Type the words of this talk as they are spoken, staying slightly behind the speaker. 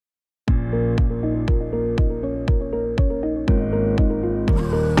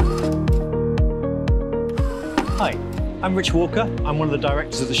I'm Rich Walker. I'm one of the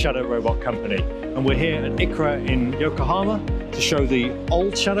directors of the Shadow Robot Company, and we're here at ICRA in Yokohama to show the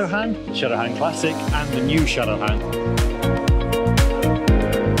old Shadow Hand, Shadow Hand Classic, and the new Shadow Hand.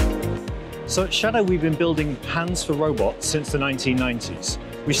 So at Shadow, we've been building hands for robots since the 1990s.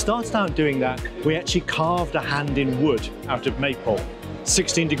 We started out doing that. We actually carved a hand in wood out of maple.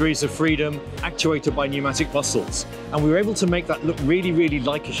 16 degrees of freedom, actuated by pneumatic muscles. And we were able to make that look really, really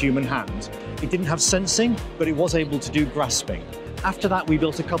like a human hand. It didn't have sensing, but it was able to do grasping. After that, we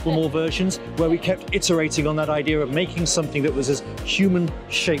built a couple more versions where we kept iterating on that idea of making something that was as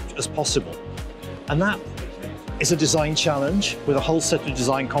human-shaped as possible. And that is a design challenge with a whole set of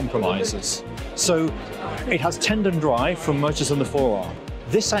design compromises. So it has tendon drive from motors on the forearm.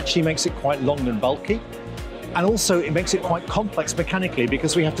 This actually makes it quite long and bulky. And also it makes it quite complex mechanically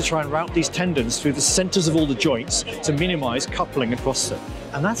because we have to try and route these tendons through the centers of all the joints to minimize coupling across them.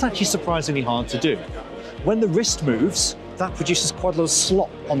 And that's actually surprisingly hard to do. When the wrist moves, that produces quite a lot of slop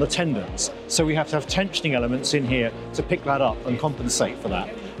on the tendons. So we have to have tensioning elements in here to pick that up and compensate for that.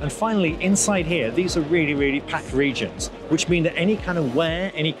 And finally, inside here, these are really, really packed regions, which mean that any kind of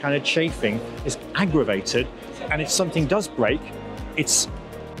wear, any kind of chafing is aggravated. And if something does break, it's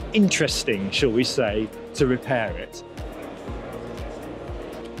interesting, shall we say, to repair it.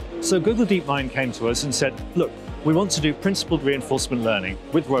 So Google DeepMind came to us and said, look, we want to do principled reinforcement learning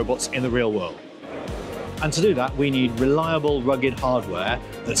with robots in the real world. And to do that, we need reliable, rugged hardware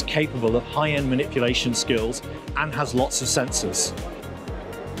that's capable of high-end manipulation skills and has lots of sensors.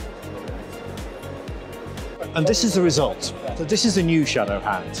 And this is the result. So this is a new Shadow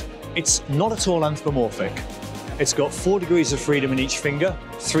Hand. It's not at all anthropomorphic. It's got 4 degrees of freedom in each finger,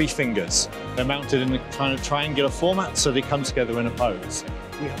 3 fingers. They're mounted in a kind of triangular format, so they come together in a pose.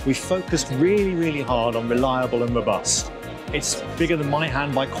 We focused really, really hard on reliable and robust. It's bigger than my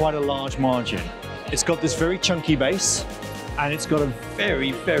hand by quite a large margin. It's got this very chunky base, and it's got a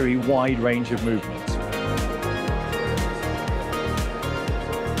very, very wide range of movement.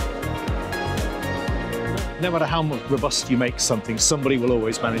 No matter how robust you make something, somebody will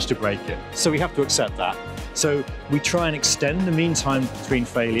always manage to break it. So we have to accept that. So we try and extend the mean time between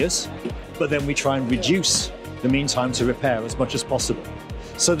failures, but then we try and reduce the mean time to repair as much as possible.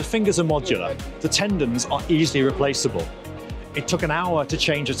 So the fingers are modular. The tendons are easily replaceable. It took an hour to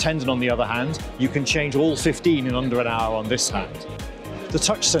change a tendon on the other hand. You can change all 15 in under an hour on this hand. The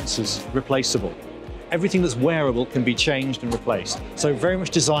touch sensors, replaceable. Everything that's wearable can be changed and replaced. So very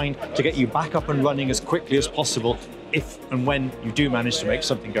much designed to get you back up and running as quickly as possible if and when you do manage to make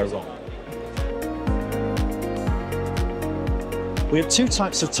something go wrong. We have 2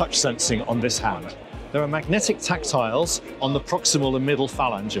 types of touch sensing on this hand. There are magnetic tactiles on the proximal and middle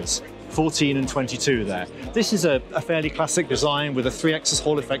phalanges, 14 and 22 there. This is a fairly classic design with a 3-axis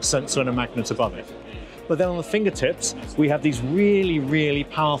Hall effect sensor and a magnet above it. But then on the fingertips, we have these really, really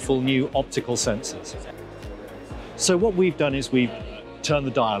powerful new optical sensors. So what we've done is we've turned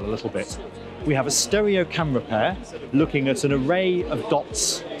the dial a little bit. We have a stereo camera pair looking at an array of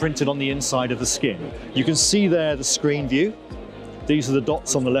dots printed on the inside of the skin. You can see there the screen view. These are the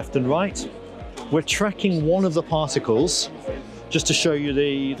dots on the left and right. We're tracking one of the particles just to show you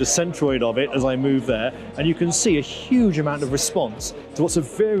the centroid of it as I move there. And you can see a huge amount of response to what's a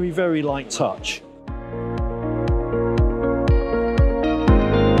very, very light touch.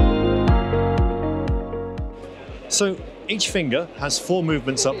 So each finger has 4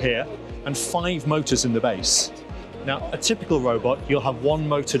 movements up here and 5 motors in the base. Now, a typical robot, you'll have 1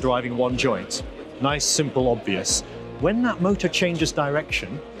 motor driving 1 joint. Nice, simple, obvious. When that motor changes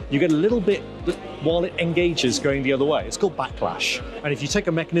direction, you get a little bit while it engages going the other way. It's called backlash. And if you take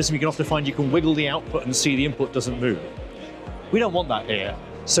a mechanism, you can often find you can wiggle the output and see the input doesn't move. We don't want that here.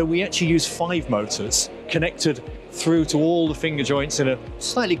 So we actually use 5 motors connected through to all the finger joints in a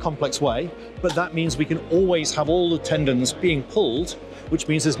slightly complex way, but that means we can always have all the tendons being pulled, which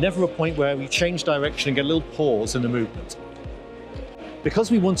means there's never a point where we change direction and get a little pause in the movement.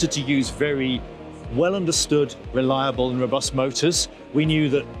 Because we wanted to use very well understood, reliable and robust motors, we knew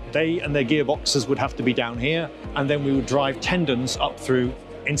that they and their gearboxes would have to be down here, and then we would drive tendons up through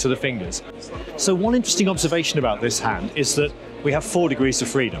into the fingers. So one interesting observation about this hand is that we have 4 degrees of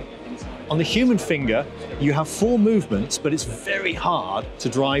freedom. On the human finger, you have 4 movements, but it's very hard to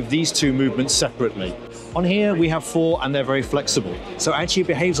drive these 2 movements separately. On here, we have 4 and they're very flexible. So actually it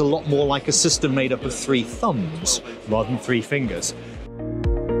behaves a lot more like a system made up of 3 thumbs rather than 3 fingers.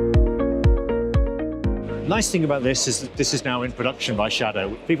 Nice thing about this is that this is now in production by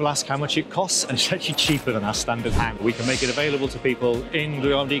Shadow. People ask how much it costs, and it's actually cheaper than our standard hand. We can make it available to people in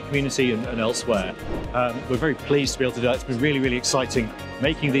the R&D community and elsewhere. We're very pleased to be able to do that. It's been really, really exciting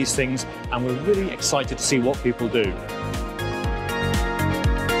making these things, and we're really excited to see what people do.